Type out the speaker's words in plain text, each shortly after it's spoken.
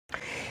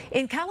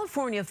In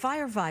California,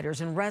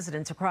 firefighters and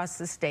residents across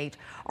the state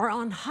are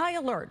on high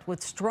alert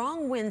with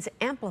strong winds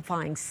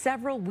amplifying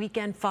several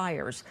weekend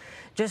fires.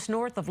 Just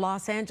north of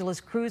Los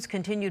Angeles, crews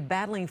continued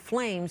battling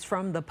flames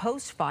from the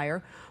Post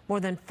fire.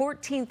 More than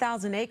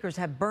 14,000 acres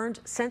have burned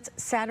since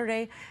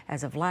Saturday.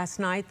 As of last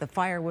night, the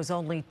fire was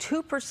only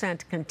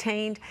 2%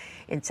 contained.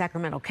 In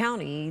Sacramento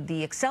County,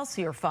 the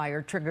Excelsior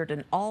fire triggered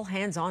an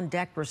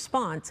all-hands-on-deck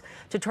response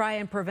to try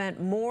and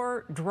prevent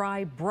more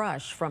dry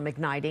brush from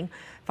igniting.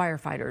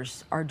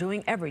 Firefighters are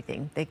doing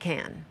everything they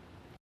can.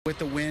 With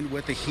the wind,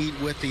 with the heat,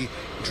 with the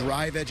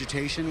dry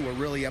vegetation, we're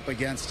really up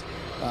against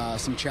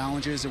some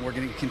challenges, and we're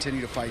going to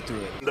continue to fight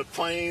through it. The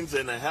planes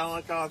and the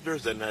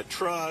helicopters and the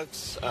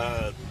trucks,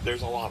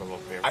 there's a lot of them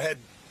here. I had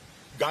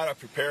got a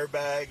prepare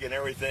bag and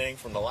everything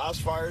from the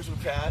last fires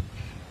we've had,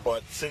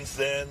 but since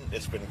then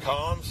it's been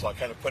calm, so I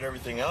kind of put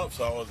everything up.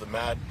 So it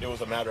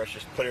was a matter of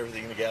just put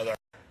everything together.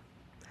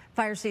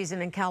 Fire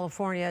season in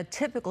California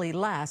typically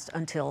lasts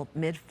until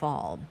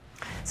mid-fall.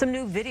 Some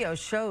new video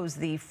shows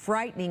the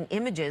frightening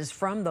images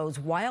from those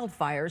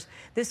wildfires.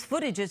 This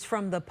footage is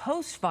from the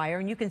Post fire,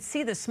 and you can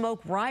see the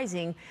smoke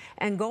rising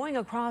and going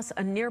across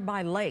a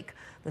nearby lake.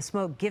 The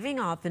smoke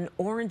giving off an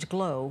orange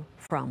glow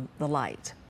from the light.